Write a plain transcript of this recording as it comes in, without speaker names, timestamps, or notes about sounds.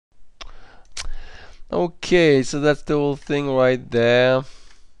Okay, so that's the whole thing right there.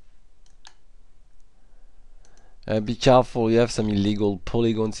 Be careful, you have some illegal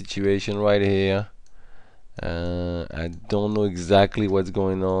polygon situation right here. I don't know exactly what's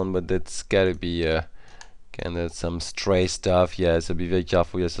going on, but that's gotta be kind of some stray stuff. Yeah, so be very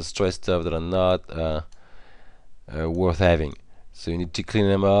careful. Yes, some stray stuff that are not worth having. So you need to clean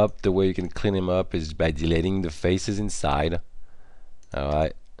them up. The way you can clean them up is by deleting the faces inside.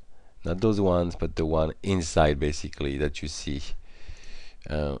 Alright, not those ones, but the one inside basically that you see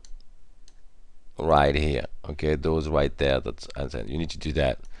uh, right here. Okay, those right there. That's you need to do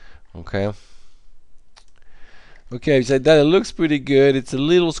that. Okay. Okay, besides that, it looks pretty good. It's a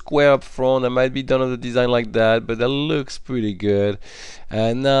little square up front. I might be done with the design like that, but that looks pretty good.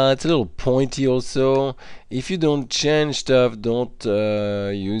 And it's a little pointy also. If you don't change stuff, don't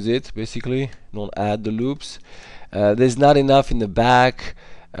use it, basically. Don't add the loops. There's not enough in the back.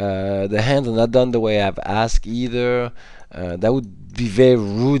 The hands are not done the way I've asked either. That would be very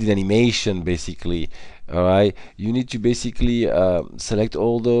rude in animation, basically. Alright, you need to basically select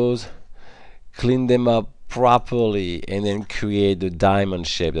all those, clean them up properly, and then create the diamond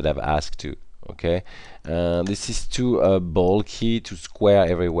shape that I've asked to. Okay, this is too bulky, too square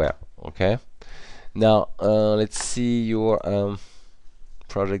everywhere. Okay, now let's see your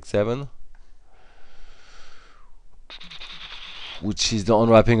project 7, which is the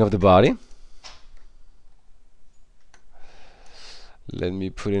unwrapping of the body. Let me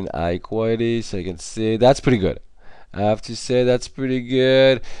put in high quality so I can see. That's pretty good. I have to say that's pretty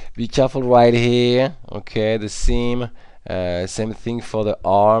good. Be careful right here. Okay, the seam. Same thing for the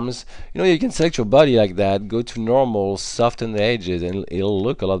arms. You know, you can select your body like that. Go to normal, soften the edges, and it'll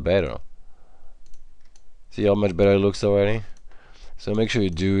look a lot better. See how much better it looks already? So make sure you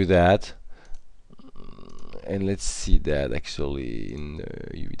do that. And let's see that actually in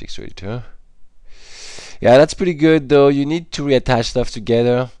UV Texture Editor. Yeah, that's pretty good though. You need to reattach stuff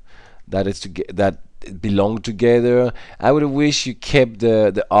together. That belong together. I would wish you kept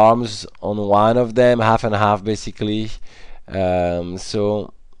the arms on one of them, half and half basically.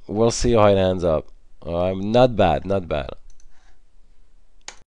 So we'll see how it ends up. Not bad, not bad.